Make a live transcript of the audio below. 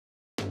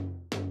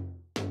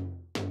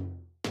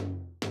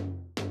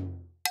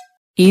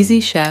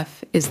Easy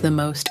Chef is the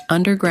most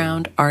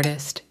underground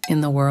artist in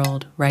the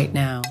world right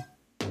now.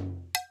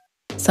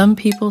 Some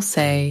people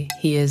say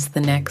he is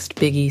the next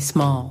Biggie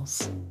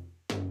Smalls.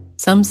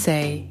 Some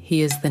say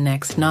he is the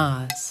next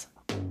Nas.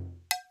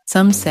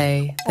 Some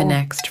say the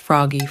next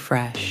Froggy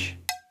Fresh.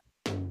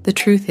 The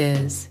truth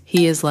is,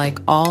 he is like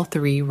all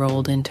three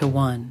rolled into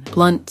one,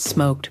 blunt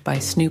smoked by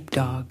Snoop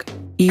Dogg.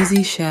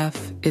 Easy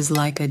Chef is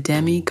like a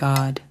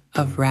demigod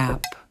of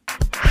rap.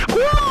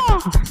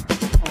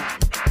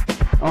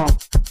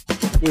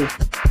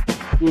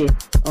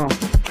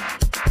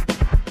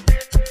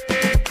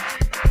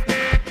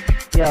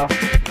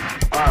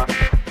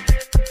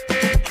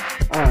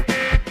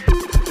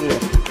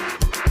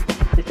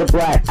 It's a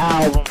Black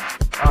Album,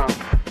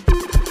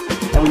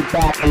 and we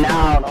backing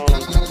out on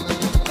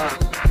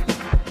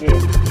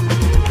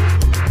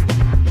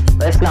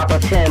Let's not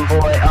pretend,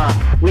 boy,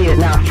 we is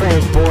not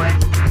friends, boy,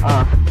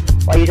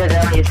 why you doing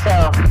it on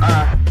yourself,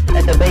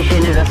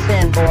 masturbation is a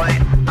sin, boy,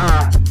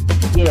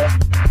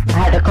 I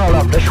had to call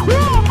up the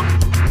squad,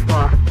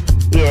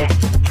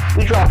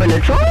 we dropping the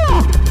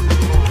jaw,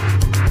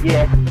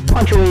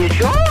 punch you in your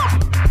jaw,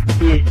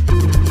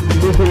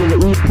 listen to the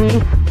EP,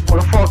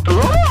 wanna fuck the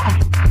law,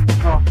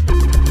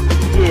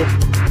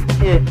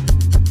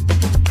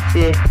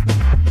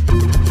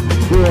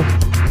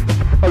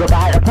 hold up, I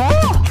had a paw.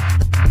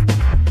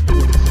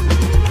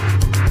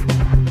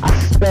 I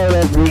spell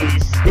every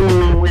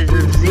thing with a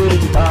Z,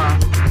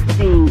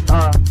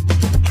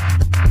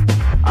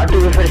 I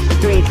do it for the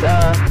streets,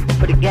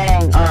 for the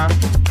gang,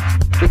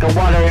 drinking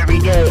water every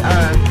day,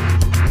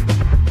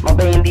 my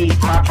brain be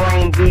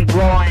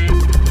growing,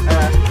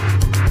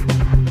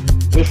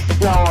 it's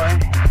snowing,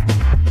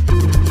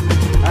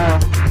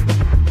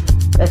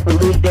 let's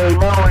believe they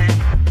knowing.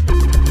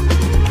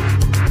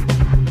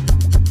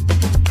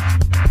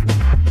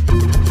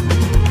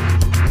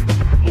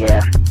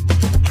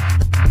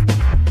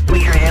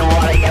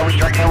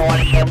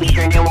 We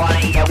drinking water,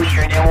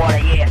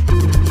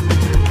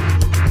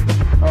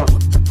 Oh,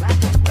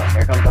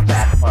 here comes the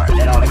fast part,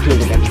 and all the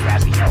kids are gonna be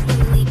rapping,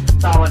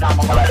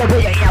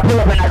 Pull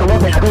up and I go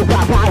up and I go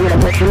pop, with a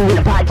break, with a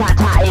pie,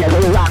 tie, and I go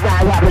rock, and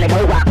I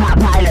go rock, and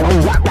I go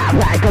rock,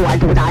 go on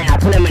to the die, and I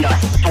put him in a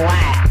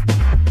swag.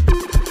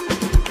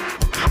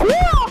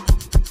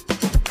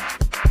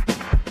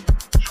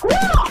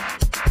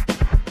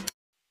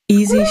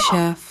 Easy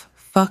Chef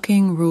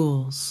fucking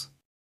rules.